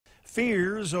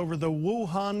Fears over the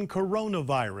Wuhan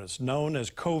coronavirus, known as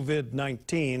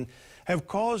COVID-19, have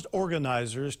caused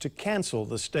organizers to cancel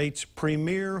the state's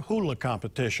premier hula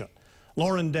competition.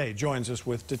 Lauren Day joins us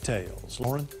with details.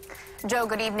 Lauren? Joe,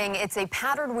 good evening. It's a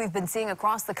pattern we've been seeing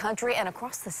across the country and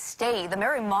across the state. The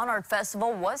Merrie Monarch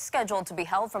Festival was scheduled to be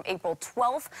held from April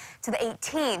 12th to the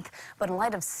 18th, but in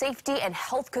light of safety and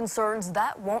health concerns,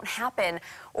 that won't happen.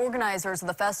 Organizers of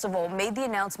the festival made the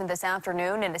announcement this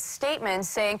afternoon in a statement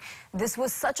saying this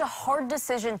was such a hard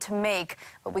decision to make,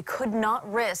 but we could not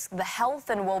risk the health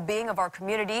and well-being of our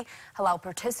community, allow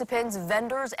participants,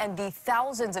 vendors, and the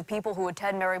thousands of people who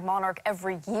attend Merrie Monarch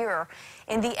every year.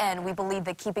 In the end, we believe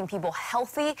that keeping people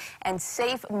healthy and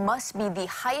safe must be the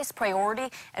highest priority,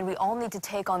 and we all need to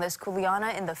take on this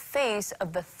kuleana in the face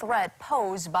of the threat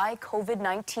posed by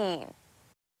COVID-19.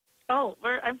 Oh,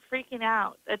 I'm freaking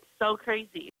out. It's so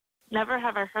crazy. Never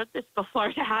have I heard this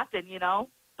before to happen,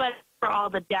 But for all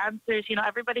the dancers,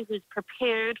 everybody who's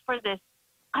prepared for this,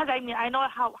 because I know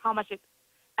how much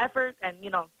effort and,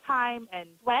 time and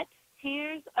sweat,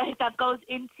 tears that goes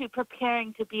into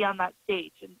preparing to be on that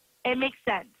stage. And it makes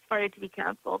sense for it to be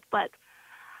canceled. But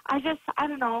I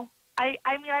don't know.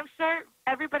 I'm sure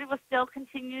everybody will still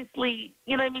continuously,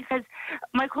 because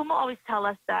my kumu always tell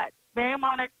us that Merrie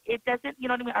Monarch, it doesn't,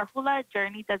 our hula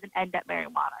journey doesn't end at Merrie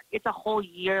Monarch. It's a whole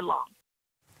year long.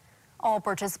 All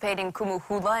participating kumu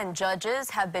hula and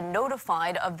judges have been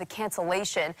notified of the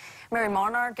cancellation. Merrie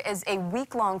Monarch is a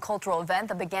week-long cultural event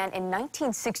that began in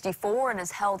 1964 and is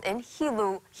held in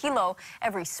Hilo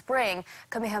every spring.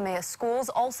 Kamehameha Schools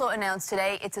also announced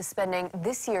today it's suspending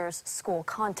this year's school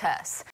contests.